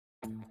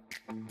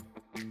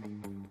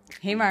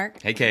Hey,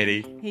 Mark. Hey,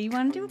 Katie. Hey, you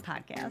want to do a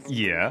podcast?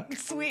 Yeah.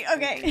 Sweet.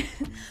 Okay.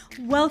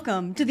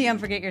 Welcome to the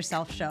Unforget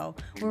Yourself show,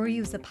 where we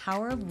use the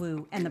power of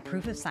woo and the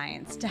proof of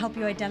science to help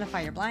you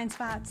identify your blind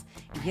spots,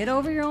 get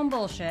over your own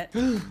bullshit,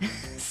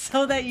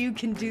 so that you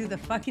can do the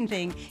fucking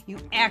thing you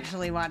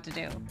actually want to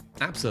do.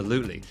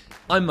 Absolutely.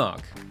 I'm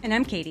Mark. And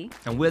I'm Katie.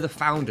 And we're the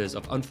founders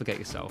of Unforget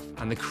Yourself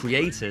and the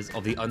creators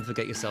of the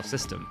Unforget Yourself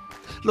system.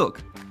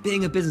 Look,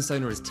 being a business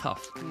owner is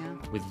tough. Yeah.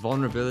 With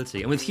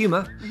vulnerability and with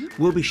humor,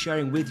 we'll be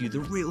sharing with you the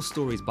real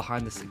stories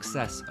behind the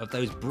success of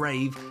those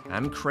brave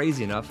and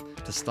crazy enough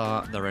to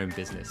start their own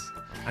business.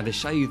 And to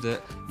show you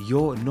that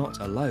you're not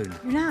alone.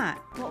 You're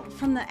not. Well,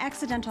 from the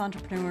accidental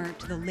entrepreneur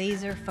to the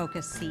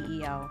laser-focused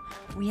CEO,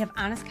 we have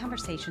honest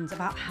conversations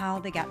about how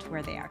they got to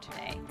where they are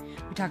today.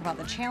 We talk about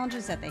the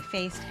challenges that they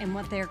faced and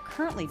what they're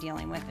currently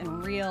dealing with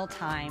in real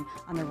time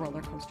on their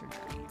roller coaster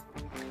journey.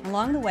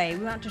 Along the way,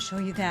 we want to show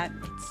you that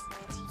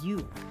it's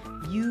you.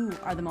 You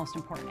are the most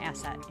important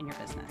asset in your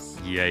business.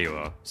 Yeah, you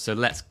are. So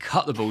let's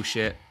cut the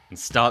bullshit and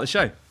start the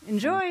show.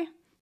 Enjoy.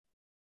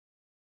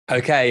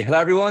 Okay, hello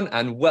everyone,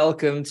 and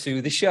welcome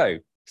to the show.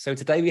 So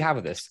today we have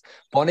with us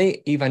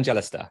Bonnie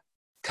Evangelista,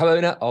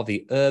 co-owner of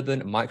the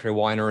urban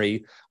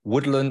microwinery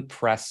Woodland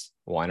Press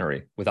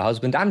Winery with her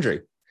husband Andrew.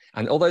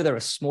 And although they're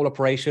a small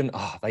operation,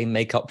 they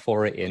make up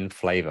for it in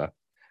flavor.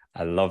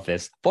 I love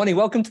this. Bonnie,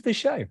 welcome to the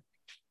show.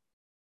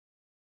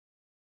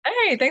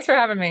 Hey, thanks for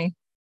having me.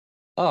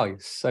 Oh,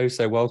 you're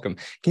so welcome.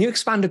 Can you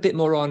expand a bit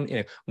more on,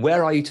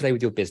 where are you today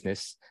with your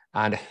business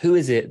and who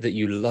is it that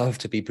you love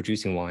to be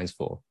producing wines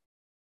for?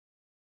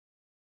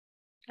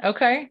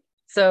 Okay.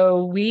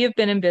 So we have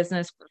been in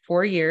business for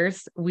 4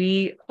 years.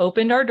 We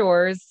opened our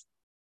doors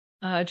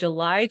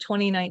July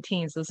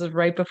 2019. So this is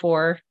right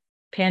before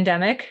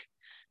pandemic.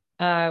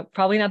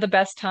 Probably not the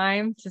best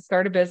time to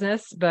start a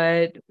business,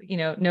 but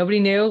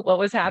nobody knew what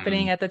was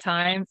happening at the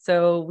time.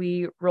 So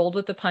we rolled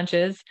with the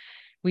punches.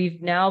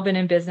 We've now been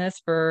in business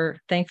for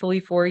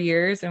thankfully 4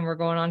 years and we're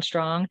going on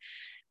strong.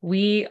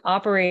 We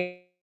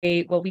operate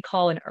what we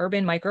call an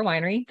urban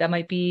microwinery. That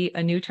might be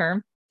a new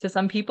term to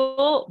some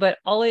people, but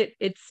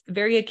it's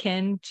very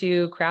akin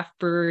to craft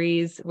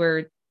breweries.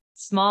 We're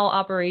small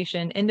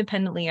operation,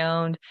 independently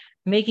owned,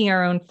 making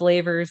our own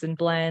flavors and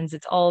blends.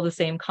 It's all the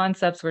same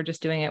concepts. We're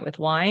just doing it with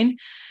wine.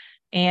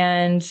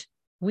 And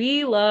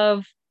we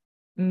love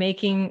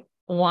making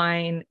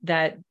wine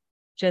that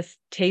just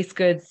tastes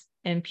good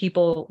and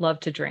people love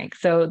to drink.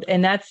 So,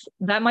 and that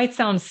might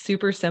sound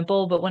super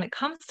simple, but when it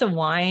comes to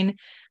wine,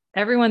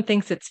 everyone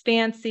thinks it's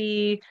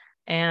fancy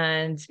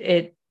and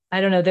I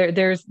don't know,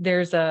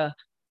 there's a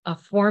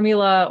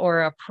formula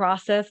or a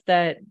process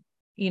that,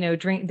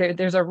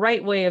 there's a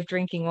right way of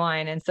drinking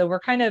wine. And so we're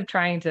kind of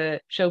trying to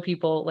show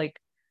people, like,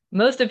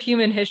 most of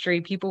human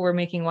history, people were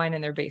making wine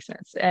in their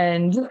basements,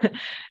 and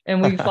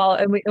we follow,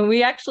 and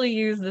we actually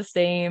use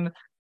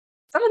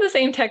some of the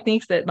same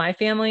techniques that my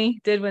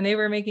family did when they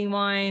were making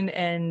wine.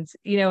 And,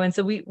 and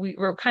so we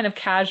were kind of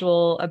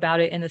casual about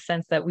it in the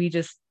sense that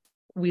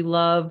we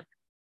love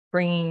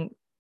bringing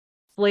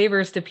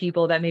flavors to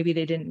people that maybe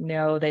they didn't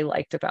know they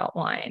liked about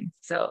wine.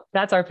 So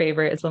that's our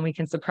favorite, is when we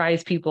can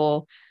surprise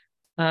people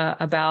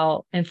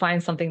about and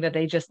find something that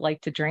they just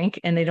like to drink.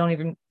 And they don't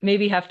even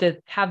maybe have to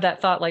have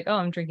that thought like, oh,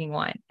 I'm drinking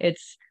wine.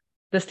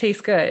 This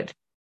tastes good.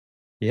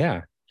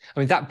 Yeah. I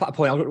mean, that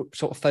point, I would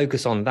sort of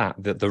focus on that,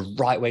 the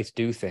right way to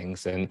do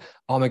things. And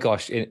oh my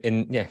gosh,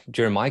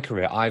 during my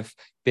career, I've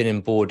been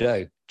in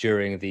Bordeaux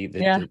during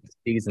the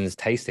seasons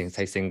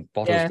tasting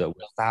bottles that were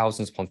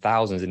thousands upon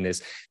thousands in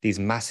these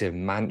massive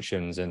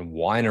mansions and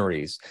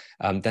wineries.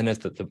 Then there's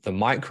the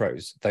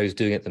micros, those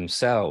doing it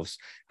themselves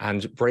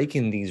and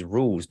breaking these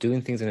rules,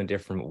 doing things in a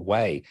different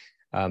way,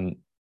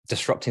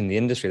 disrupting the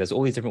industry. There's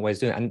all these different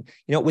ways of doing it.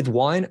 And with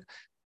wine,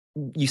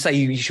 you say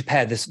you should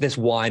pair this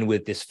wine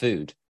with this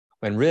food.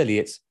 When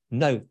really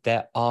no,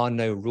 there are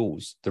no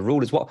rules. The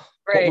rule is what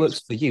works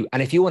for you.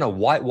 And if you want a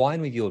white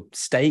wine with your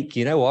steak,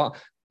 you know what?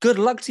 Good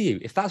luck to you.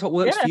 If that's what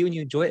works for you and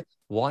you enjoy it,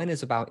 wine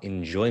is about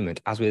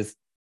enjoyment, as with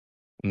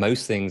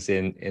most things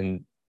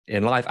in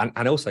life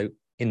and also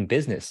in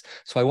business.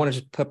 So I wanted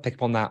to pick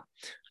up on that,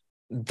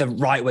 the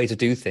right way to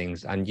do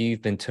things. And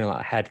you've been turning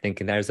that head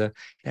thinking there's a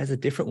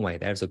different way,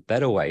 there's a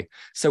better way.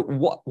 So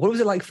what was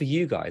it like for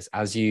you guys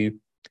as you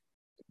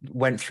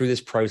went through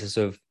this process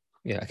of,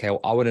 okay, well,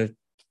 I want to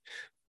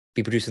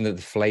be producing the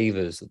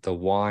flavors, the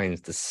wines,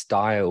 the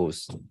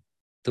styles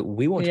that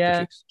we want to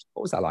produce?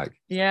 What was that like?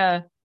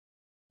 Yeah,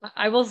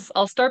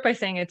 I'll start by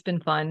saying it's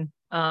been fun.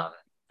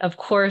 Of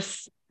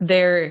course,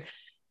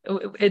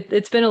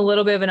 it's been a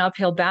little bit of an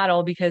uphill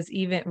battle because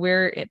even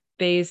we're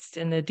based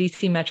in the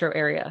DC metro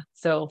area.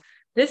 So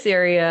this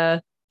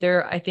area,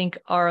 there, I think,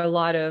 are a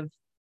lot of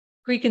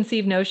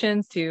preconceived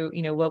notions to,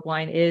 what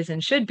wine is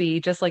and should be,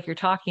 just like you're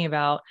talking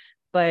about.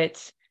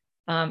 But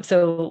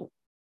so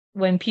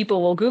when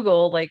people will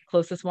Google like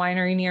closest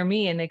winery near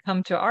me and they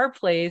come to our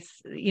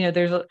place,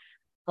 there's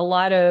a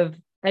lot of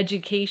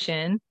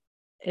education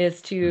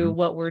as to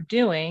what we're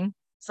doing.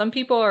 Some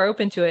people are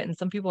open to it and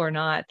some people are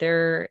not.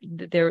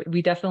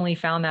 We definitely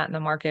found that in the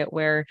market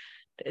where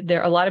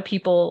there are a lot of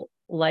people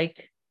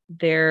like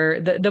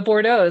the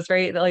Bordeaux's,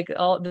 right? Like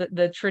all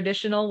the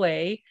traditional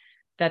way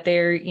that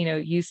they're,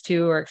 used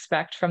to or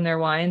expect from their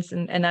wines,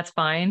 and that's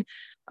fine.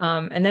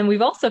 And then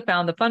we've also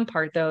found the fun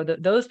part though,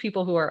 that those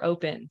people who are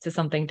open to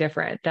something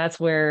different, that's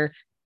where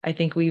I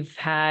think we've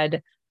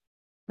had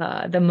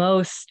the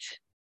most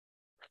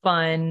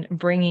fun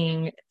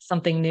bringing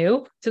something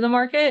new to the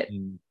market.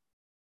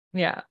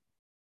 Yeah.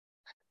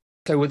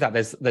 So with that,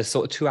 there's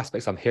sort of two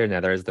aspects I'm hearing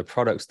there. There is the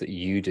products that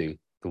you do,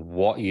 the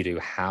what you do,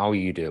 how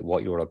you do it,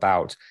 what you're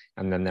about,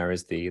 and then there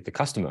is the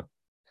customer.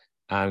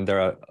 And there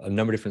are a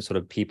number of different sort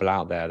of people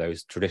out there,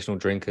 those traditional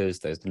drinkers,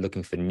 those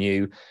looking for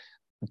new.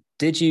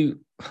 Did you,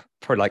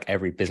 probably like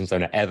every business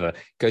owner ever,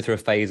 go through a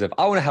phase of,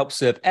 I want to help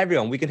serve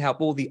everyone. We can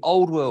help all the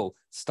old world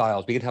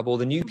styles. We can help all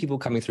the new people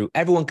coming through.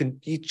 Everyone can,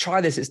 you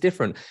try this, it's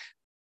different.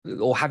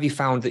 Or have you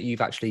found that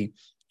you've actually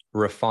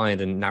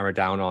refined and narrowed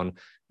down on,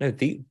 no,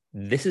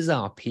 this is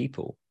our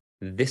people.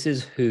 This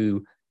is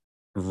who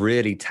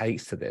really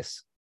takes to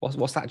this.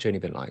 What's that journey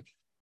been like?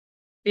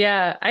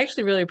 Yeah, I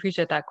actually really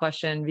appreciate that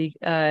question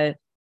because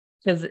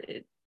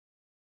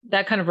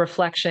that kind of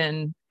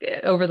reflection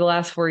over the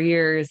last 4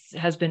 years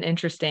has been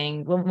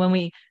interesting.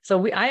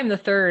 I am the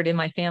third in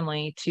my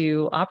family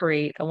to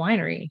operate a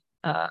winery,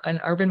 an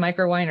urban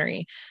micro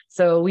winery.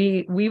 So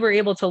we were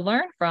able to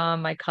learn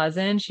from my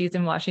cousin. She's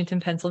in Washington,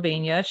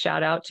 Pennsylvania.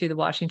 Shout out to the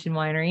Washington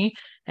Winery.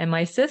 And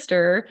my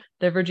sister,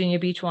 the Virginia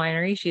Beach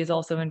Winery. She is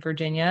also in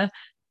Virginia.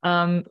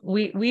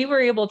 We were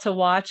able to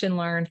watch and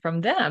learn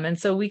from them. And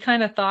so we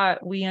kind of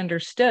thought we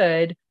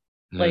understood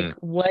like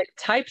what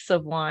types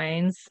of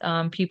wines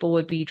people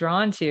would be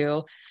drawn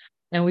to.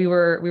 And we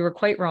were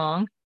quite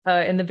wrong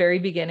in the very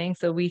beginning.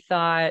 So we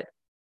thought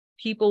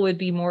people would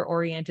be more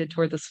oriented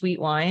toward the sweet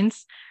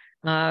wines.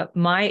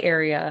 My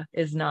area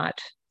is not.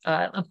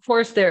 Of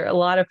course, a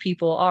lot of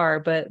people are,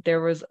 but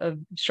there was a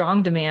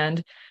strong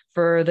demand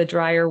for the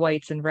drier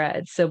whites and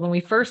reds. So when we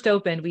first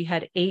opened, we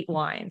had 8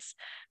 wines.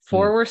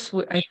 4 were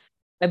sweet.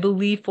 I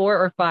believe 4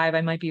 or 5,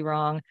 I might be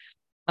wrong,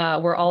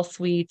 were all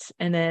sweet.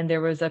 And then there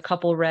was a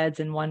couple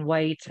reds and 1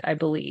 white, I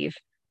believe.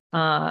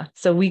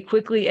 So we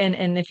quickly,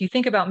 and if you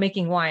think about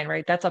making wine,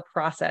 right, that's a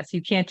process.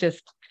 You can't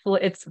just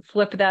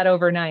flip that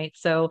overnight.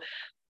 So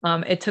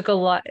it took a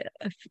lot,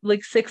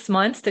 like 6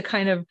 months to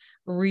kind of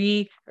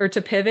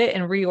to pivot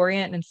and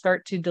reorient and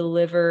start to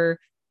deliver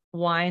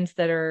wines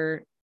that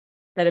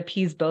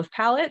appease both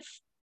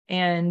palates.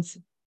 And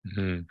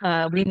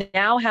we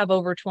now have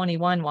over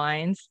 21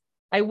 wines.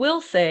 I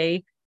will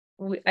say,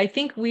 I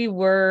think we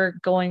were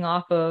going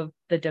off of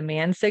the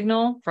demand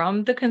signal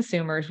from the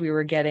consumers we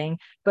were getting.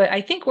 But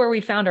I think where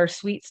we found our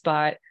sweet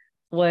spot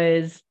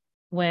was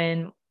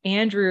when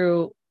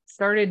Andrew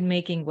started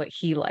making what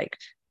he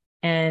liked.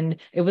 And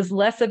it was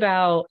less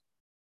about,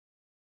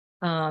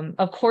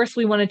 of course,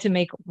 we wanted to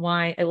make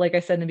wine. Like I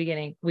said in the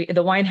beginning,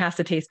 the wine has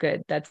to taste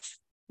good.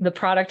 The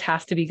product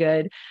has to be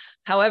good.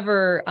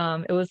 However,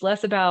 it was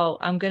less about,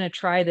 I'm going to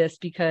try this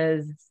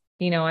because,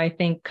 I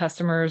think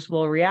customers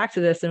will react to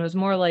this. And it was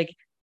more like,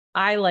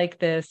 I like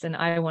this and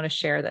I want to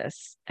share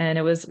this. And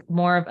it was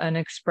more of an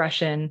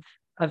expression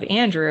of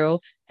Andrew.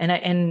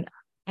 And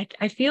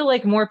I feel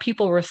like more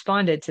people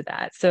responded to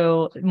that.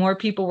 So more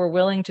people were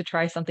willing to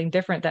try something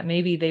different that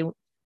maybe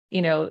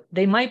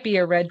they might be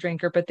a red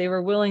drinker, but they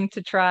were willing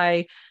to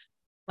try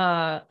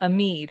a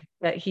mead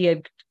that he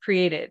had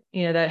created,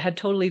 that had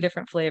totally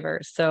different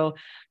flavors. So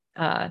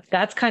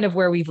that's kind of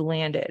where we've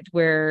landed,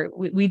 where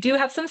we do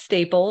have some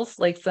staples,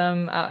 like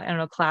some, I don't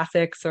know,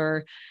 classics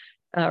or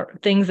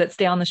things that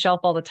stay on the shelf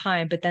all the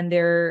time. But then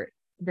there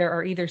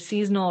are either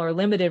seasonal or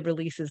limited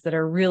releases that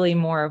are really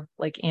more of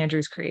like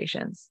Andrew's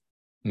creations.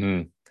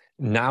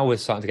 Now we're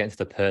starting to get into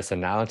the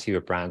personality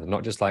of brands,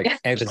 not just like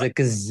there's a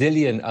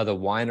gazillion other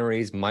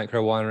wineries,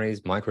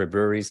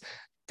 microbreweries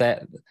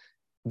that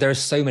there are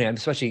so many,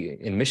 especially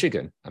in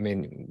Michigan. I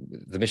mean,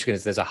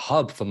 there's a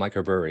hub for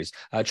microbreweries.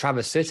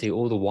 Traverse City,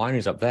 all the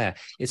wineries up there.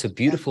 It's a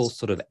beautiful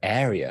sort of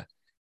area.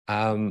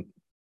 And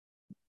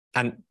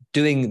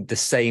doing the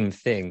same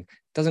thing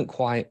doesn't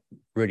quite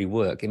really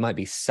work. It might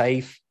be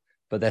safe,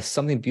 but there's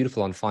something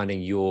beautiful on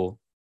finding your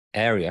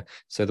area.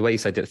 So the way you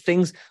said it,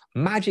 things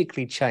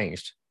magically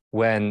changed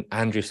when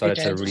Andrew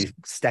started to really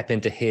step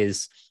into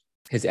his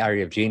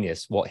area of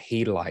genius, what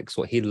he likes,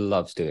 what he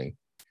loves doing.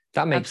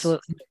 That makes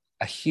Absolutely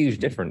a huge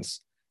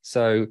difference.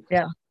 So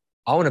yeah,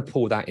 I want to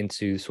pull that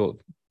into sort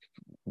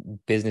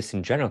of business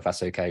in general, if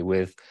that's okay.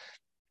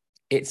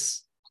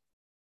 It's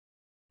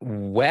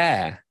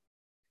where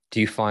do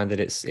you find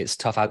that it's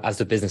tough as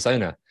the business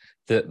owner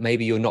that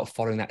maybe you're not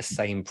following that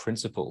same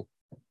principle,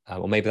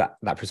 or maybe that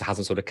principle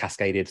hasn't sort of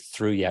cascaded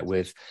through yet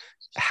with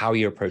how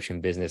you're approaching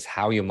business,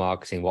 how you're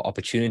marketing, what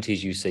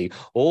opportunities you see,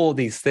 all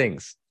these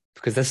things,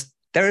 because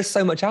there is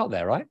so much out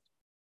there, right?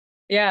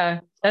 Yeah,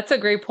 that's a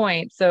great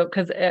point. So,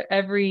 because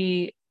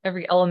every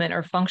element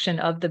or function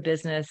of the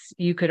business,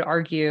 you could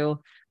argue,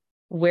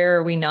 where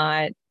are we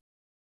not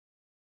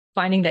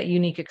finding that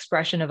unique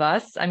expression of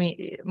us? I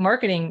mean,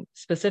 marketing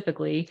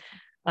specifically,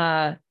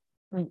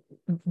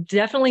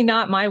 definitely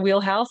not my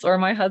wheelhouse or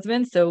my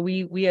husband. So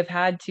we have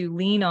had to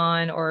lean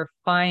on or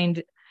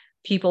find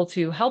people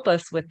to help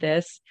us with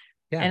this.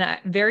 Yeah.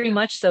 And very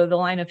much so, the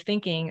line of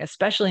thinking,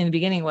 especially in the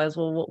beginning, was,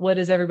 well, what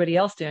is everybody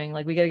else doing?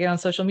 Like, we got to get on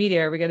social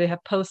media, or we got to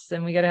have posts,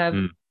 and we got to have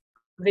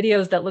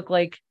videos that look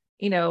like,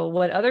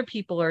 what other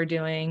people are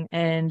doing.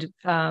 And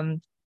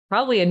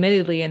probably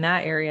admittedly in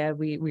that area,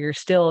 we are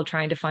still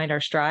trying to find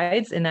our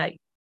strides in that,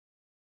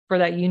 for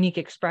that unique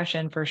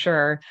expression, for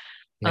sure.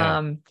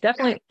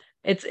 Definitely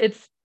it's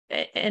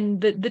and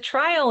the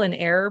trial and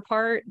error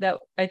part that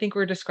I think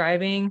we're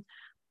describing,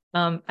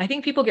 I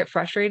think people get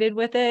frustrated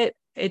with it.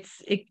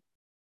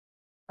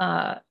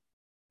 I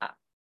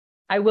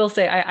will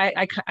say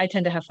I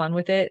tend to have fun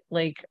with it.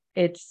 Like,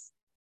 it's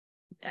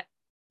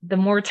the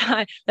more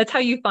time, that's how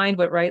you find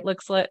what right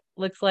looks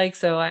like.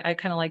 So I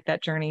kind of like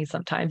that journey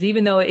sometimes,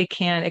 even though it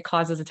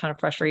causes a ton of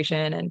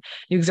frustration, and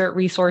you exert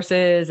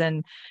resources,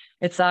 and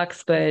it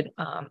sucks, but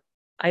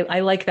I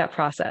like that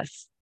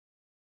process.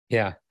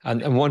 Yeah.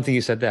 And one thing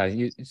you said there,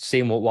 you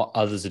seeing what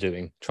others are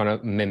doing, trying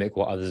to mimic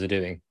what others are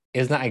doing.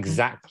 Isn't that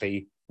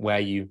exactly where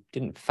you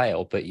didn't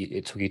fail, but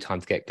it took you time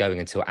to get going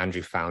until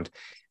Andrew found,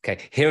 okay,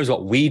 here's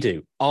what we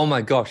do. Oh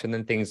my gosh. And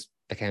then things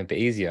became a bit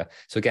easier.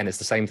 So again, it's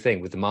the same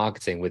thing with the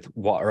marketing, with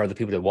what are other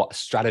people doing, what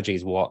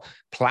strategies, what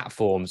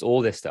platforms,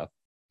 all this stuff.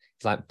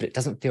 It's like, but it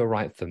doesn't feel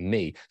right for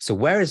me. So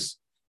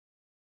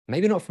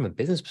maybe not from a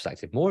business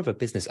perspective, more of a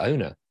business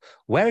owner,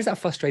 where is that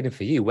frustrating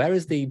for you? Where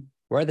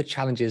are the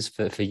challenges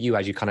for you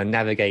as you kind of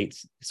navigate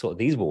sort of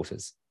these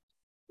waters?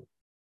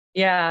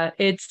 Yeah,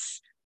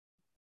 it's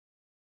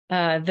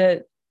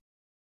the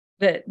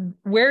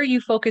where you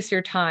focus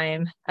your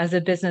time as a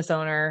business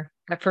owner,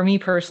 for me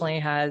personally,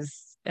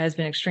 has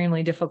been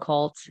extremely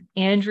difficult.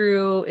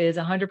 Andrew is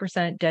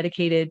 100%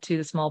 dedicated to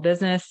the small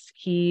business.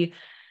 He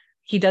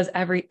does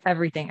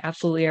everything,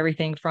 absolutely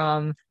everything,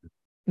 from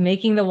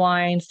making the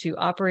wines to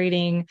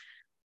operating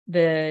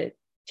the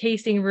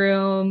tasting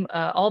room,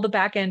 all the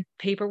back end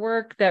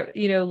paperwork that,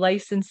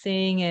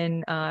 licensing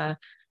and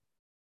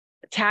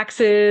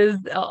taxes.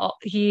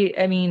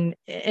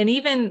 And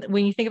even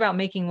when you think about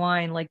making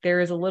wine, like, there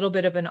is a little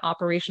bit of an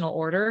operational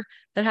order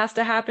that has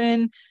to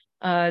happen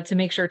to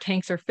make sure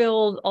tanks are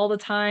filled all the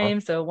time.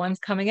 So one's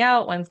coming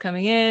out, one's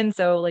coming in.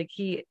 So, like,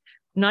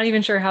 not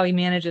even sure how he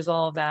manages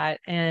all of that.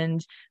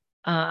 And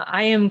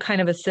I am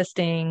kind of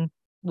assisting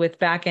with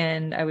back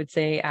end, I would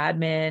say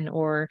admin,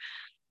 or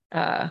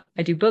I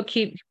do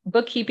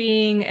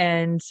bookkeeping,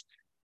 and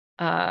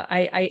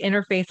I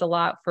interface a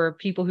lot for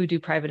people who do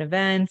private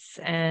events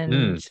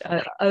and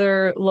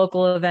other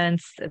local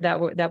events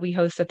that we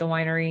host at the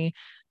winery.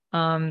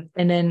 And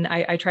then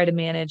I try to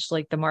manage,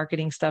 like, the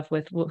marketing stuff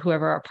with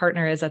whoever our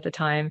partner is at the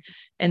time.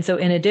 And so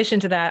in addition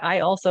to that,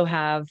 I also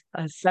have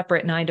a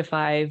separate 9 to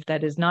 5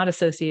 that is not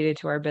associated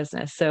to our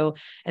business. So,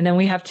 and then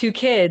we have 2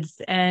 kids,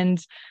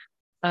 and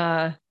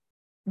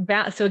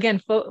so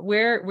again,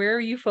 where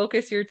you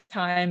focus your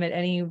time at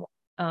any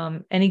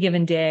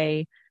given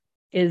day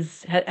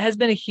has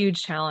been a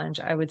huge challenge,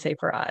 I would say,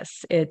 for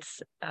us.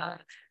 It's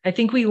I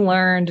think we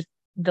learned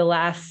the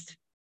last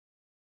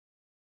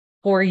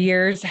 4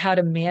 years how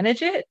to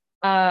manage it.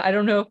 I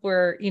don't know if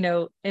we're,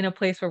 in a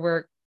place where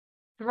we're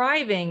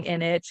thriving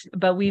in it,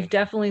 but we've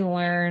definitely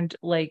learned,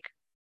 like,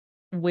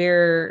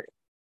 where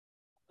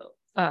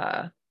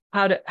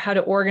how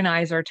to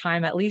organize our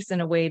time, at least in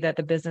a way that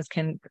the business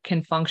can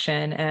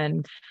function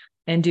and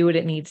do what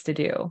it needs to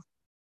do.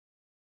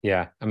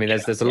 Yeah, I mean,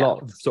 there's a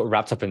lot sort of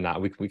wrapped up in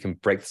that. We can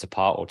break this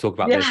apart or talk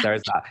about this. There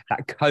is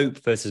that cope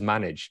versus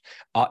manage.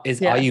 Are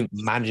you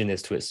managing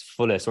this to its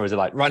fullest, or is it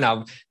like, right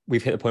now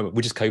we've hit the point where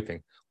we're just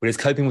coping? We're just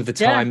coping with the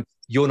time.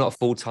 You're not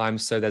full time,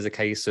 so there's a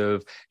case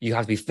of you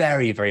have to be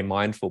very, very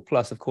mindful.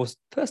 Plus, of course,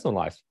 personal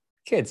life,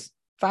 kids,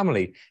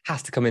 family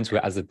has to come into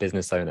it as a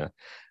business owner.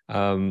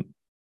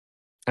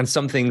 And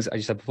some things, as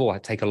you said before,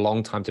 take a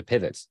long time to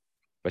pivot.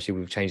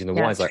 Especially with changing the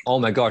wines, like, oh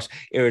my gosh,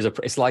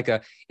 it's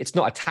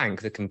not a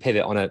tank that can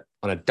pivot on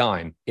a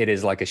dime. It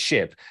is like a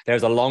ship.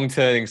 There's a long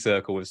turning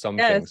circle with some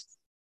things.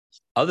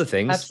 Other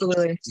things,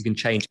 absolutely, you can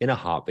change in a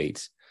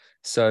heartbeat.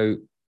 So,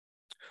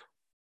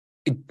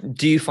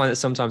 do you find that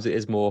sometimes it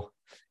is more?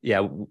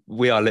 Yeah,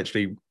 we are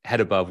literally head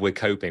above. We're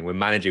coping. We're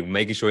managing. We're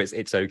making sure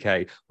it's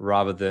okay,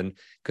 rather than,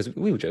 because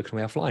we were joking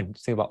away offline,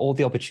 think about all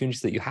the opportunities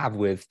that you have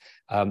with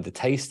the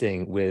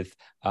tasting, with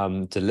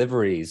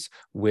deliveries,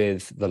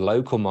 with the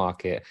local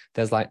market.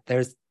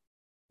 There's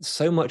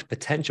so much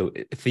potential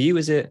for you.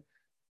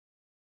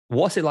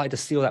 What's it like to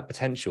see all that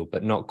potential,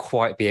 but not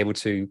quite be able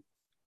to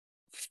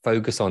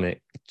focus on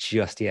it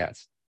just yet?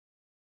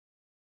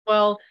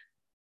 Well,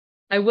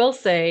 I will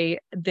say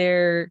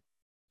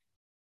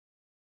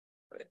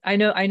I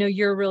know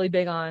you're really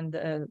big on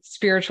the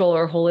spiritual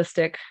or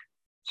holistic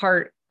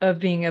part of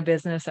being a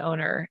business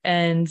owner.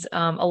 And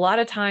a lot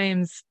of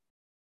times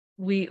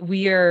we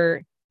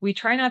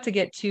try not to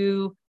get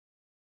too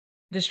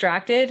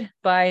distracted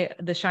by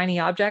the shiny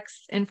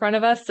objects in front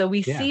of us. So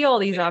we see all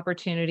these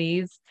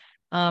opportunities,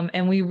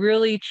 and we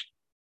really,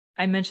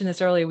 I mentioned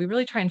this earlier, we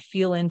really try and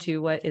feel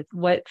into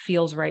what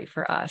feels right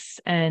for us.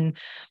 And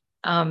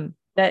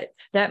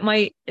that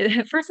might,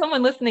 for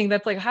someone listening,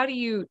 that's like, how do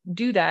you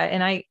do that?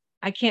 And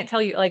I can't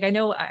tell you, like, I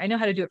know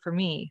how to do it for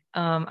me.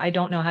 I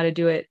don't know how to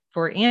do it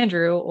for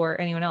Andrew or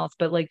anyone else,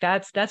 but like,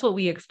 that's what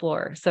we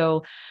explore.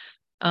 So,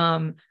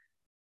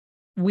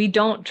 we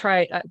don't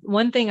try,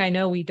 one thing I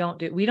know we don't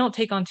do, we don't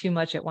take on too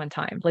much at one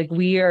time. Like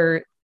we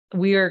are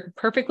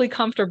perfectly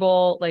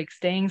comfortable, like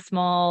staying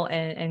small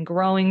and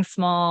growing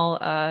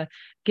small,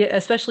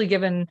 especially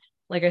given,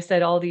 like I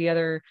said, all the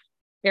other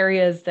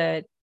areas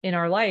that in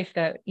our life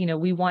that,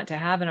 we want to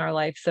have in our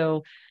life.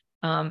 So,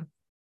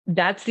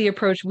 that's the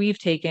approach we've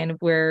taken,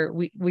 where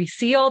we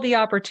see all the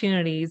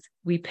opportunities,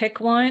 we pick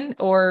one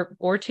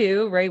or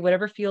two, right?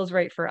 Whatever feels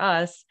right for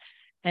us.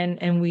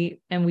 And we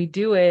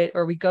do it,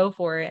 or we go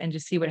for it and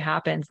just see what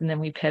happens. And then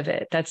we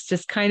pivot. That's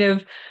just kind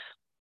of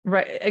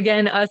right.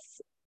 Again, us,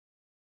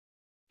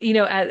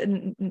 at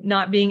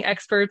not being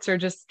experts or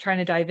just trying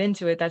to dive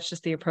into it. That's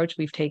just the approach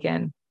we've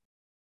taken.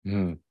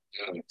 Mm.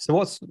 So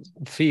what's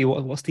for you?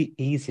 What's the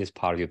easiest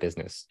part of your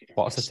business?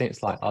 What's the thing?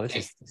 It's like, oh,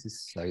 this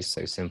is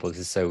so simple. This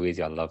is so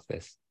easy. I love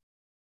this.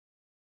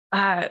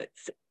 I'm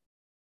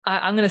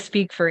going to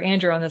speak for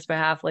Andrew on this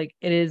behalf. Like,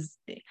 it is,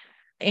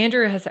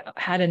 Andrew has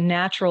had a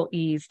natural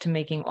ease to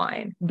making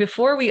wine.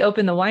 Before we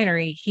opened the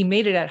winery, he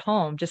made it at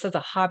home just as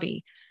a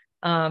hobby.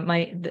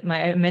 I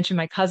mentioned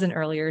my cousin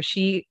earlier.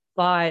 She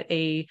bought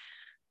a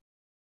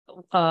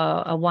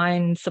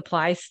wine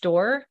supply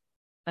store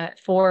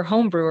for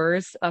home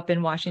brewers up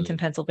in Washington,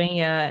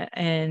 Pennsylvania,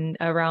 and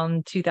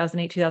around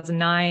 2008,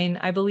 2009,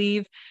 I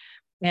believe.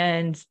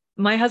 And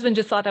my husband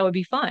just thought that would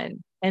be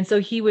fun. And so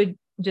he would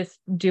just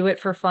do it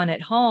for fun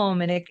at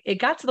home. And it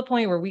got to the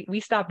point where we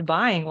stopped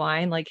buying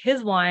wine. Like,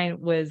 his wine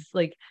was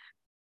like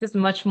just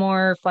much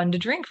more fun to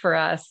drink for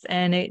us.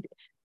 And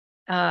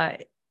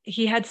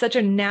he had such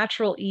a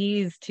natural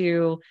ease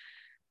to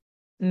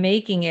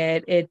making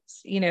it. It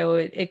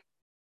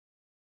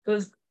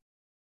was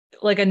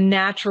like a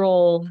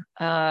natural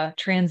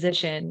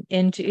transition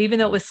into, even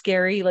though it was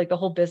scary, like the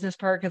whole business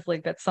part, because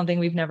like that's something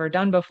we've never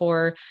done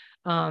before.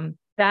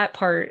 That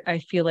part I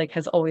feel like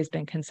has always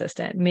been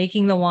consistent,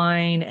 making the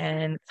wine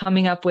and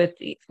coming up with,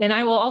 and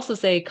I will also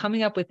say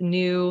coming up with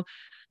new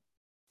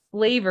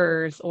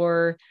flavors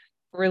or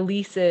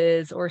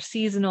releases or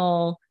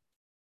seasonal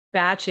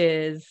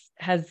batches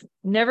has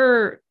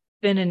never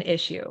been an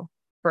issue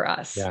for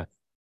us. Yeah.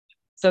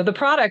 So the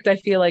product I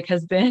feel like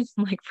has been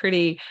like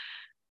pretty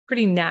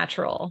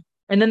natural.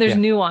 And then there's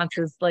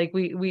nuances, like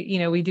we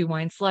do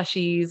wine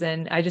slushies,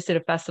 and I just did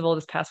a festival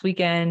this past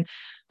weekend.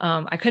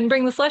 I couldn't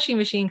bring the slushie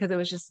machine because it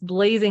was just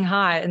blazing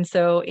hot. And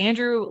so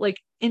Andrew, like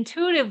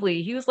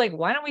intuitively, he was like,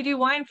 why don't we do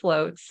wine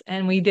floats?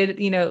 And we did,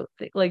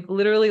 like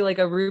literally like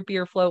a root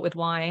beer float with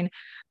wine.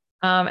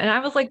 And I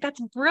was like,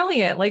 that's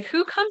brilliant. Like,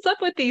 who comes up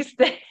with these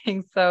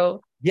things?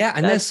 So yeah,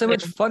 and there's so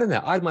much fun in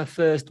there. I had my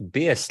first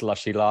beer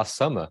slushy last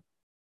summer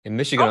in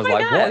Michigan. Oh, I was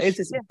like, what is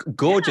this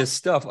gorgeous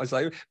stuff? I was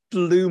like,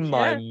 blew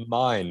my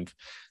mind.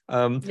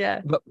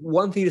 But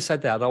one thing you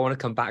said there that I want to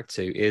come back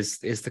to is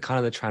the kind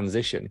of the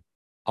transition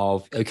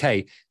of,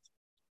 okay,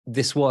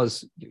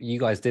 you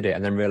guys did it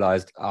and then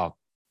realized, oh,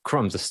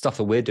 crumbs, the stuff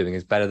that we're doing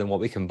is better than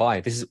what we can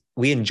buy.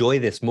 We enjoy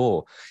this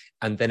more.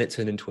 And then it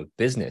turned into a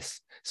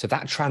business. So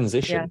that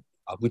transition,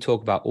 we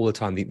talk about all the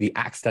time, the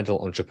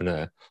accidental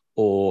entrepreneur,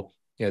 or,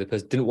 the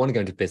person didn't want to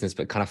go into business,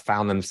 but kind of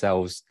found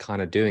themselves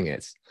kind of doing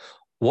it.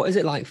 What is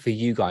it like for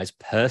you guys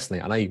personally?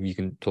 I know you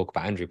can talk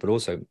about Andrew, but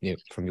also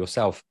from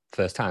yourself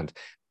firsthand.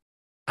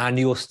 And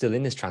you're still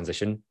in this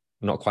transition,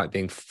 not quite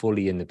being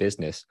fully in the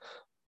business.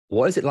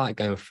 What is it like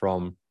going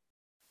from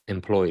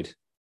employed,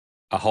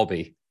 a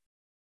hobby,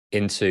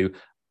 into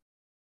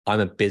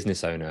I'm a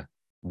business owner?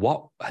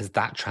 What has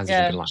that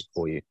transition been like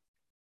for you?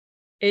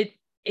 It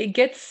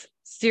gets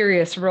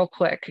serious real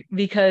quick,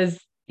 because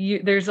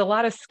there's a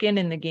lot of skin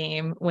in the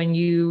game when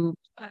you,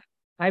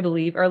 I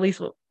believe, or at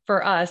least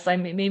for us,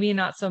 maybe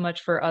not so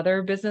much for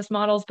other business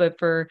models, but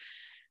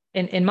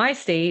in my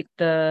state,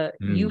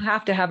 you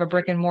have to have a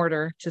brick and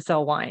mortar to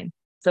sell wine.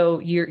 So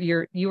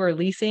you are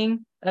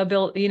leasing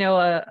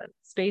a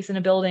space in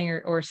a building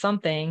or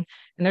something.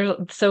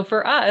 And so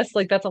for us,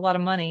 like, that's a lot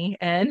of money.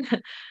 And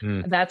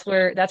that's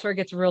where it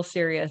gets real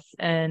serious.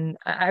 And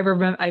I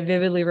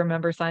vividly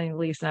remember signing the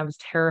lease, and I was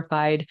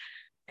terrified.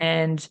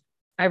 And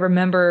I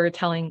remember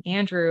telling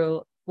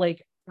Andrew,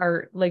 like,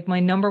 my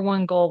number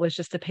one goal was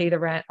just to pay the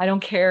rent. I don't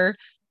care.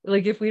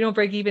 Like, if we don't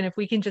break even, if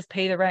we can just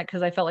pay the rent,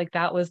 because I felt like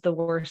that was the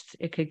worst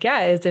it could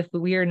get, is if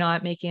we are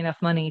not making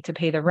enough money to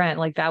pay the rent.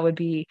 Like, that would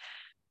be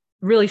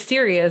really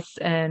serious.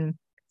 And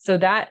so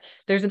that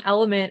there's an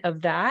element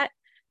of that.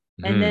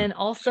 And then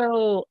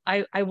also,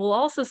 I will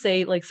also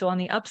say, like, so on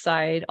the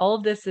upside, all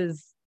of this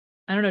is,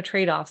 I don't know,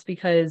 trade-offs,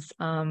 because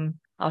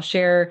I'll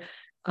share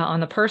on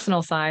the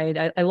personal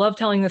side. I love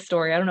telling this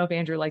story. I don't know if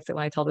Andrew likes it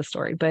when I tell this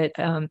story, but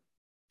tell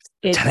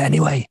it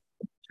anyway.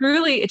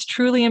 It's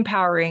truly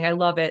empowering. I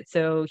love it.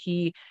 So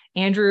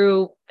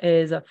Andrew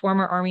is a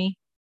former Army.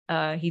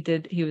 He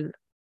was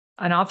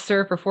an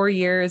officer for 4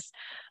 years.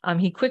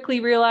 He quickly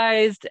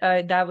realized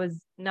that was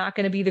not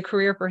going to be the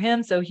career for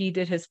him. So he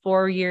did his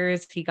 4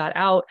 years, he got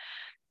out,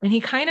 and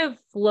he kind of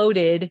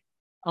floated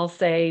I'll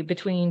say,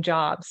 between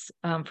jobs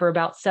for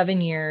about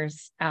 7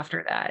 years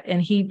after that.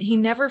 And he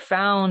never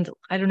found,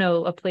 I don't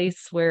know, a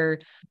place where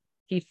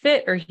he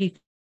fit or he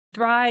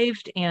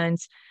thrived. And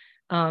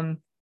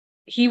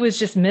he was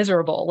just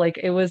miserable. Like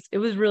it was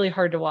really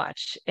hard to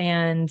watch.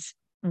 And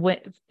when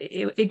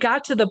it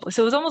got to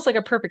so it was almost like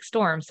a perfect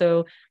storm.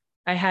 So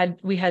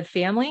we had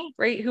family,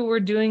 right, who were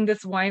doing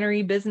this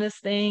winery business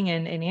thing,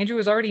 and Andrew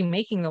was already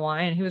making the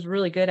wine and he was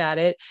really good at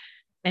it.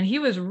 And he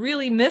was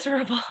really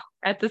miserable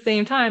at the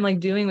same time, like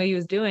doing what he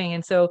was doing.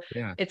 And so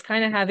Yeah. it's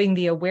kind of having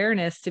the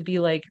awareness to be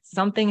like,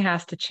 something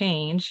has to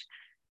change.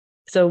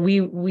 So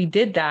we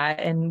did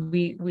that, and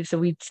we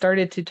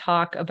started to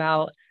talk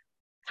about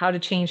how to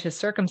change his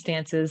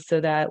circumstances so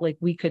that like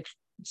we could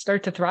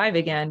start to thrive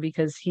again,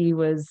 because he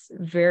was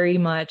very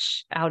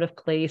much out of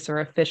place, or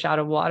a fish out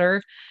of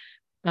water,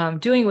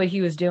 doing what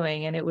he was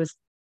doing. And it was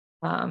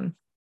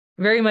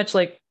very much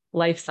like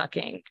life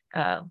sucking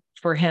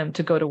for him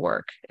to go to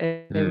work.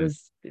 It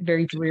was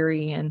very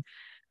dreary, and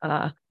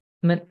the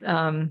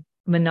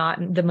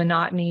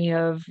monotony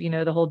of,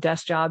 the whole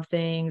desk job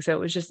thing. So it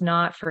was just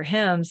not for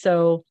him.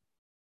 So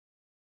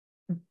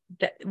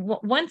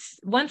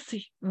once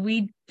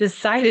we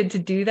decided to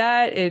do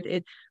that,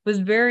 it was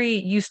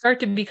you start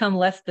to become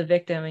less the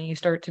victim, and you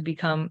start to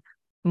become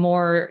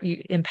more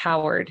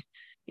empowered,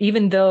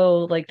 even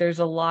though like there's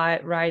a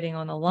lot riding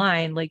on the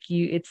line. Like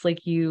it's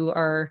like you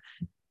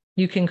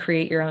can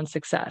create your own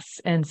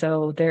success. And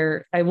so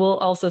I will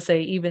also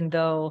say, even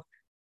though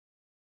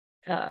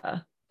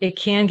it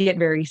can get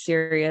very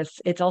serious,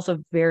 it's also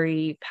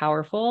very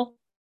powerful.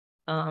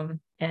 And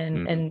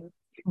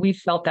we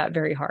felt that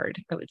very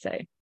hard, I would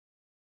say.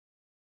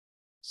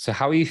 So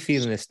how are you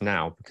feeling this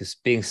now? Because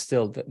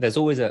there's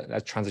always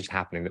a transition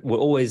happening. We're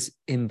always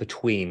in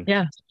between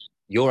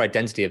your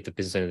identity of the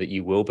business owner that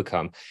you will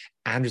become,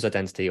 Andrew's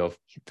identity of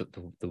the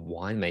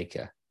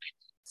winemaker,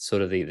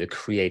 sort of the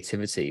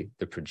creativity,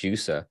 the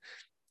producer.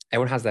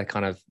 Everyone has their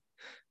kind of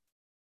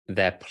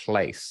their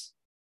place.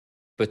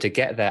 But to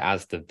get there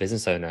as the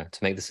business owner,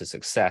 to make this a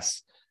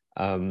success,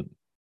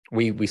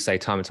 we say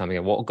time and time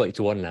again, what got you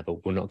to one level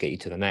will not get you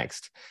to the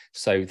next.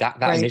 So that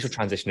right. Initial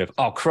transition of,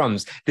 oh,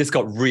 crumbs, this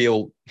got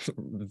real,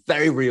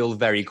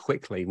 very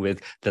quickly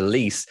with the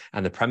lease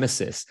and the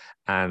premises.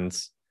 And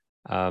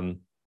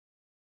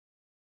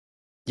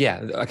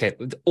okay,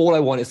 all I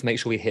want is to make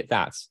sure we hit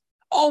that.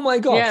 Oh my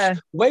gosh,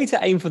 way to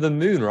aim for the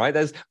moon, right?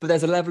 There's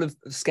a level of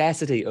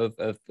scarcity of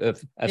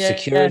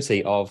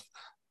security of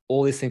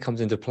all this thing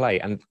comes into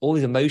play, and all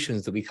these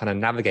emotions that we kind of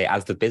navigate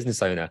as the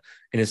business owner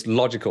in this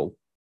logical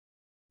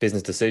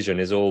business decision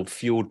is all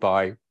fueled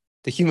by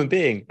the human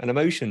being and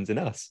emotions in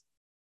us.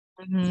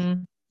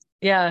 Mm-hmm.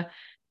 Yeah,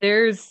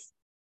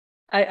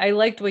 I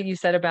liked what you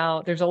said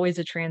about there's always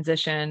a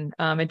transition.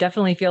 It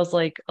definitely feels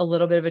like a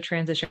little bit of a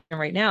transition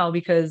right now,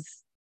 because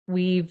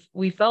we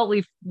felt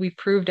we've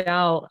proved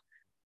out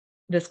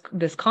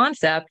this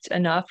concept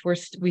enough. We're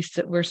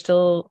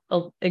still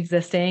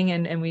existing,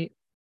 and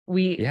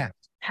we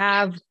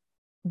have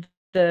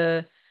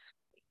the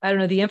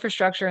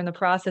infrastructure and the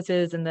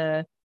processes and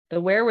the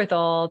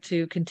wherewithal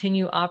to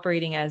continue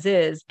operating as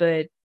is,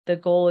 but the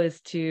goal is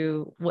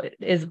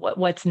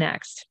what's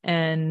next.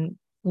 And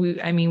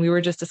we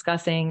were just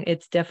discussing,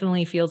 it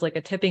definitely feels like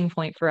a tipping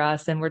point for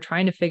us, and we're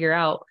trying to figure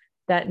out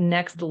that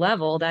next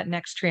level, that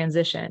next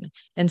transition.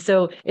 And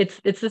so it's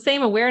the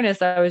same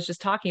awareness I was just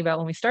talking about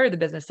when we started the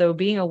business. So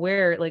being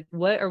aware, like,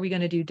 what are we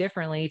going to do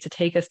differently to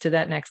take us to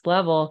that next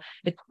level?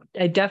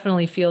 I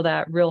definitely feel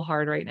that real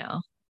hard right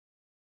now.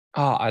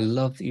 Oh, I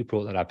love that you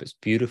brought that up. It's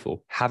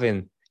beautiful.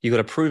 You got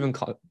a proven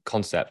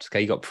concept,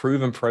 okay? You got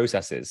proven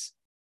processes,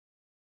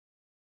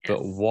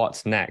 but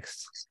what's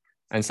next?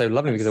 And so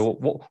lovely, because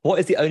what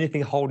is the only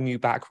thing holding you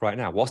back right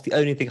now? What's the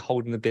only thing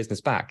holding the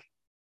business back?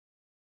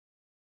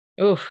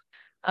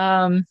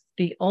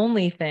 The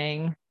only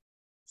thing.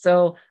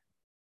 So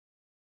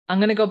I'm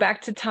going to go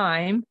back to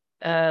time.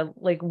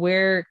 Like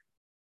where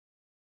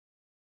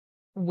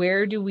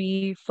do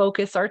we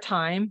focus our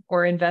time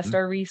or invest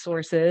our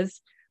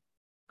resources?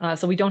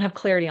 So we don't have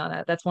clarity on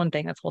that. That's one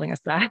thing that's holding us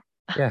back.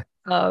 Yeah.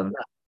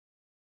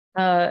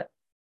 I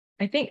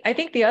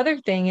think the other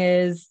thing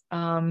is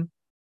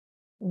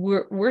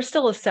we're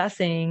still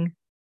assessing.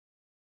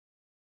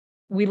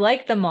 We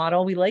like the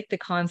model, we like the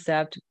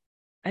concept.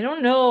 I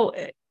don't know.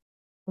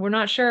 We're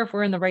not sure if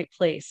we're in the right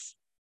place.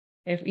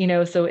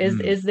 So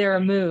is there a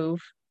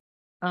move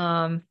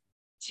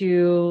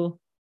to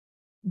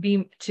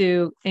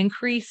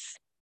increase?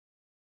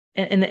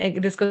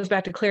 And this goes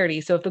back to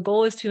clarity. So if the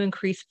goal is to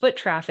increase foot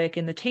traffic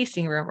in the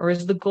tasting room, or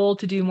is the goal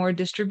to do more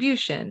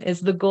distribution?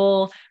 Is the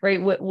goal,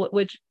 right?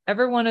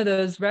 Whichever one of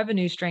those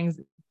revenue strings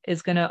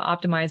is going to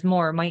optimize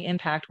more might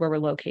impact where we're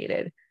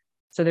located.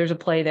 So there's a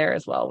play there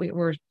as well.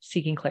 We're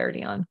seeking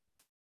clarity on.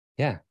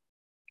 Yeah.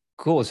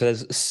 Cool. So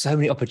there's so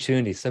many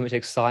opportunities, so much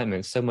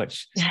excitement, so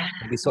much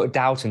maybe sort of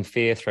doubt and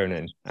fear thrown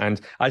in.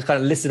 And I just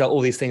kind of listed out all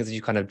these things that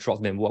you kind of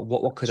dropped in.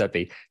 What could that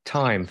be?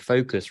 Time,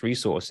 focus,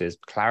 resources,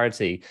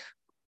 clarity,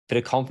 bit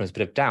of confidence,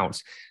 bit of doubt.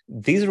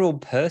 These are all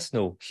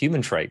personal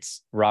human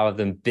traits rather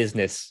than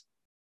business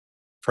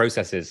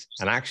processes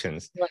and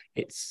actions.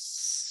 It's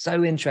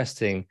so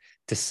interesting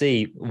to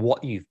see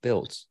what you've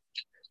built,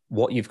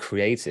 what you've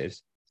created.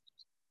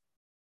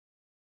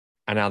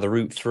 And now the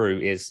route through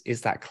is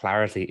that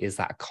clarity, is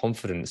that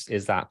confidence,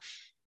 is that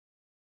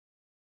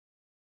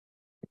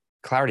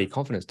clarity,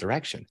 confidence,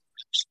 direction,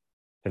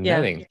 the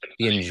knowing,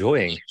 the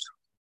enjoying.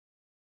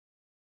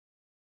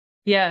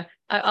 Yeah.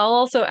 I'll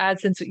also add,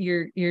 since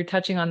you're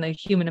touching on the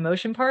human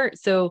emotion part.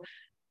 So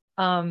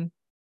that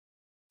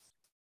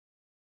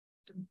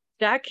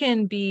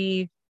can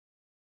be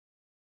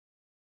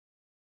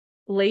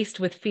laced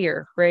with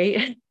fear,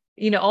 right?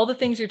 All the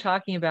things you're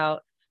talking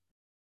about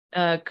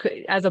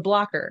as a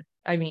blocker.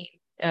 I mean,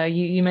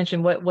 you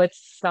mentioned what's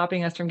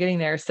stopping us from getting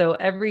there. So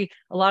a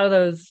lot of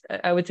those,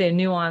 I would say, a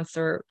nuance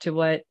or to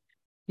what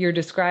you're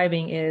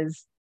describing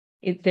is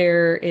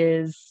there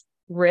is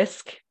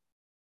risk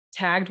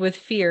tagged with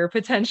fear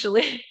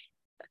potentially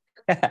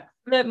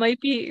that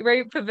might be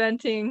right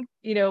preventing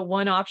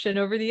one option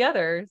over the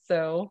other.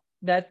 So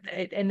that's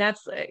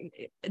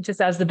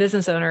just as the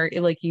business owner,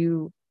 like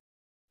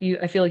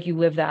I feel like you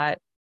live that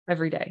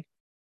every day.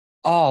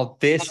 Oh,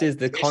 this is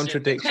the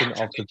contradiction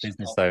of the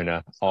business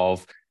owner,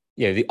 of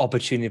the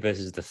opportunity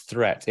versus the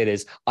threat. It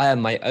is, I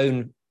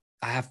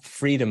have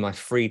freedom, my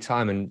free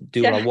time, and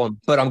do what I want,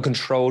 but I'm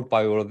controlled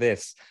by all of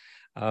this.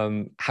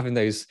 Having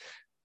those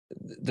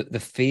the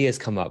fears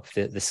come up,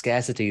 the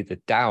scarcity, the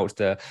doubt,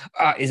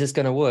 is this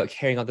going to work?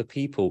 Hearing other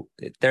people,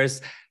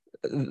 there's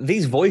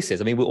these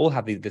voices. I mean, we all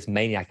have this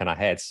maniac in our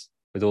heads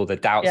with all the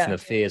doubts and the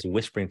fears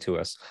whispering to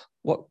us.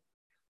 What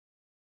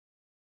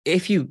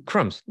if you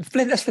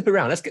let's flip it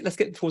around. Let's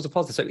get towards the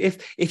positive. So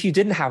if you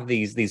didn't have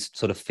these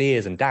sort of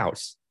fears and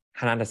doubts,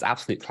 and there's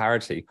absolute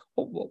clarity,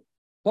 what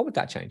would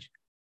that change?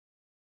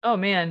 Oh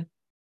man,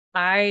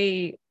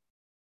 I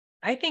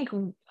think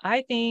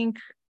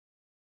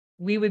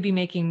we would be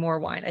making more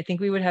wine. I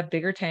think we would have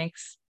bigger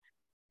tanks,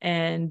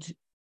 and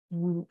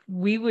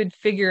we would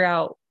figure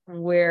out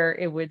where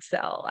it would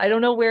sell. I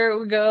don't know where it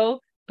would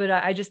go, but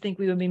I just think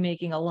we would be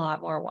making a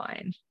lot more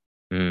wine.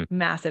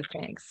 Massive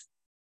tanks.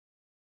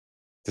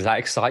 Does that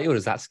excite you or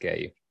does that scare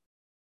you?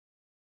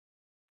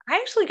 I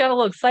actually got a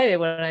little excited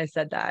when I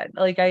said that.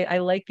 Like, I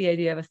like the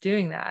idea of us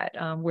doing that.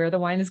 Where the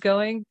wine is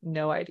going,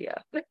 no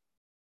idea.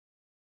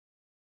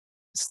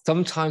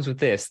 Sometimes with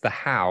this, the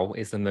how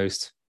is the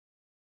most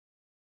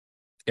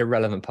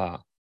irrelevant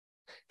part.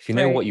 If you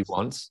know what you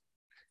want,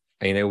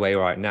 and you know where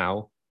you're at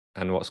now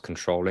and what's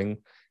controlling,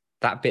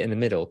 that bit in the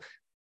middle,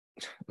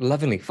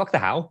 lovingly, fuck the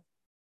how.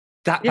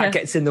 That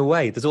gets in the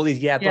way. There's all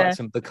these buts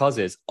and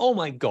becauses. Oh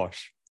my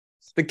gosh.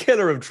 The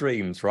killer of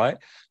dreams, right?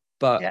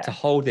 But to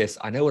hold this,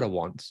 I know what I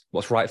want,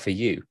 what's right for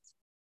you.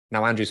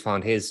 Now Andrew's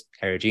found his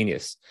area of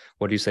genius.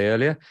 What did you say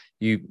earlier?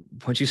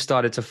 Once you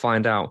started to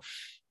find out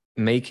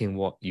making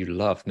what you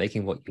love,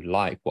 making what you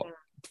like, what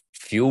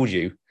fueled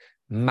you,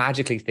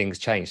 magically things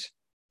changed.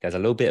 There's a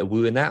little bit of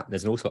woo in that.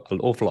 There's also an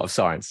awful lot of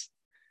science.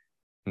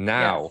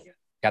 Now,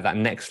 at that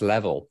next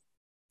level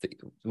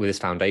with this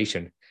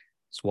foundation,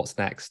 so what's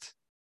next?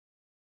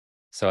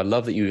 So I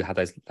love that you had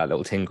that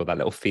little tingle, that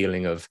little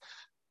feeling of,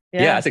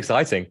 that's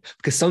exciting.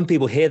 Because some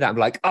people hear that and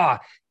be like,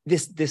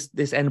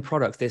 this end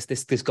product,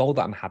 this goal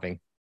that I'm having,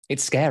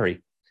 it's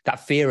scary.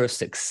 That fear of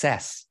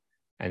success.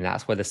 And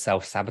that's where the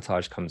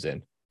self-sabotage comes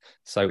in.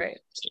 So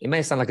it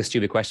may sound like a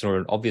stupid question or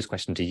an obvious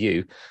question to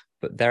you,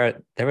 but there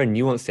are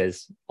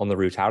nuances on the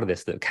route out of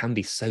this that can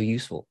be so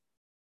useful.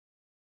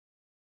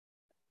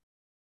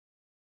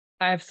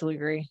 I absolutely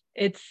agree.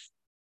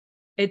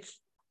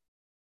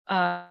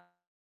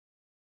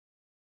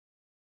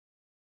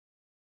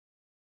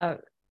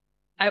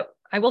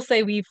 I will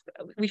say we've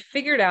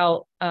figured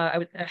out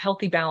a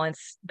healthy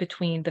balance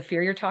between the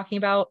fear you're talking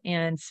about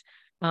and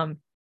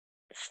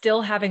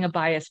still having a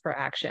bias for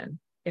action,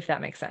 if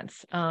that makes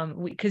sense.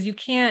 Because you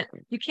can't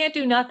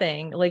do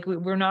nothing. Like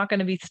we're not going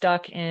to be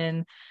stuck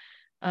in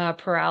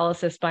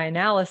paralysis by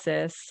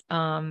analysis.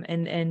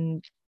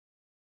 And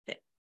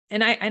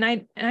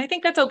I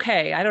think that's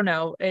okay. I don't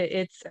know.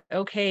 It's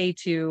okay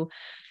to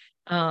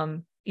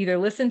either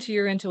listen to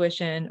your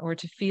intuition or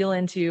to feel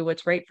into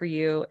what's right for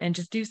you and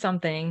just do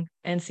something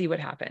and see what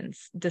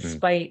happens,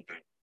 despite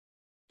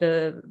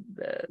the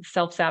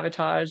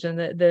self-sabotage and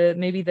the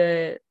maybe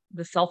the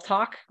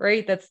self-talk,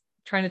 right? That's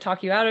trying to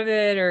talk you out of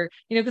it, or,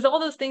 because all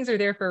those things are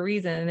there for a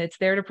reason. It's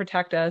there to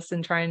protect us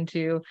and trying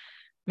to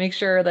make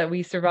sure that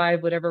we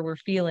survive whatever we're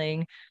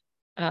feeling.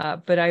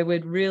 But I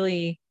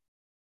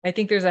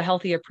think there's a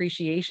healthy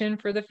appreciation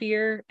for the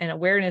fear and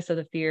awareness of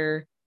the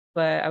fear,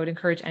 but I would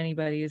encourage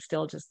anybody to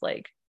still just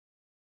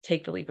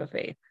take the leap of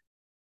faith.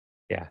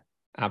 Yeah,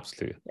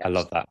 absolutely. Yes. I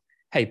love that.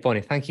 Hey,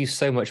 Bonnie, thank you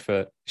so much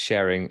for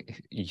sharing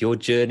your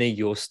journey,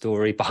 your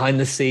story behind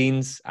the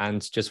scenes,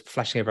 and just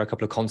flashing over a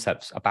couple of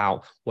concepts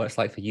about what it's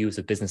like for you as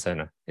a business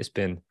owner. It's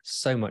been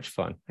so much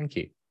fun. Thank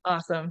you.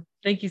 Awesome.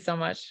 Thank you so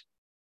much.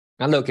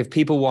 And look, if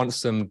people want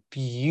some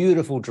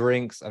beautiful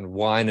drinks and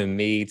wine and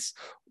meads,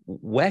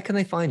 where can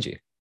they find you?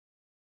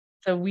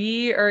 So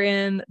we are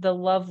in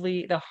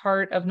the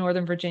heart of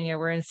Northern Virginia.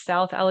 We're in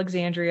South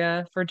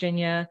Alexandria,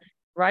 Virginia,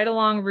 right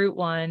along Route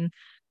 1.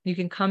 You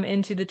can come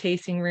into the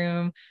tasting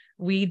room.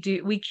 We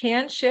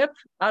can ship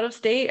out of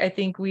state. I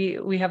think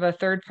we have a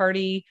third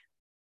party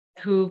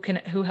who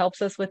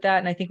helps us with that.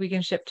 And I think we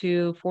can ship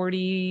to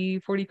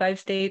 45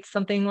 states,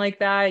 something like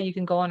that. You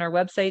can go on our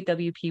website,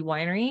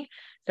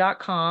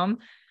 wpwinery.com,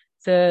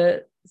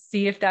 to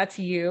see if that's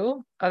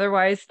you.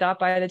 Otherwise, stop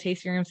by the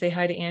tasting room, say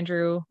hi to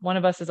Andrew. One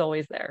of us is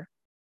always there.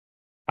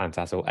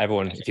 Fantastic.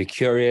 Everyone, if you're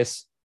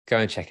curious, go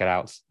and check it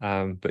out.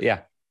 But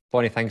yeah,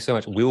 Bonnie, thanks so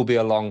much. We'll be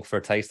along for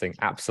a tasting.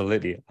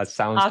 Absolutely. That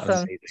sounds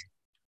awesome. amazing.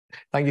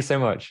 Thank you so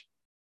much.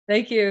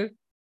 Thank you.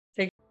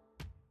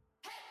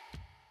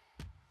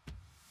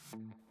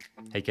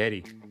 Hey,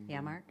 Katie. Yeah,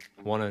 Mark?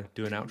 Want to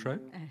do an outro?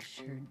 I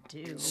sure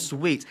do.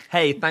 Sweet.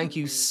 Hey, thank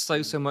you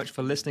so much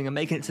for listening and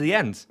making it to the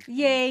end.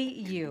 Yay,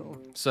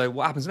 you. So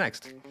what happens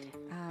next?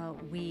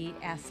 We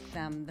ask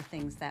them the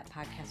things that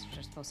podcasters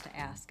are supposed to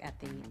ask at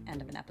the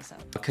end of an episode.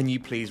 Can you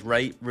please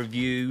rate,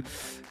 review,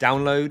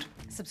 download?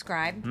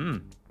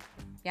 Subscribe.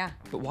 Yeah.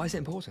 But why is it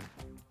important?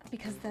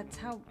 Because that's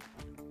how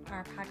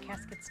our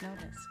podcast gets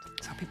noticed.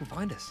 That's how people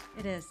find us.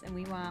 It is, and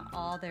we want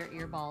all their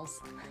earballs.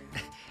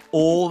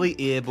 All the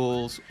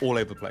earballs all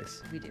over the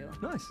place. We do.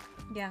 Nice.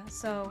 Yeah,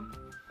 so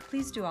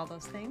please do all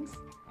those things.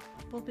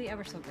 We'll be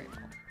ever so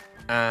grateful.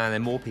 And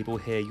then more people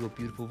hear your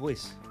beautiful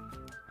voice.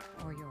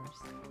 Or yours.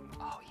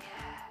 Oh,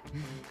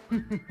 yeah.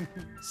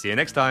 See you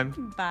next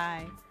time.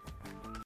 Bye.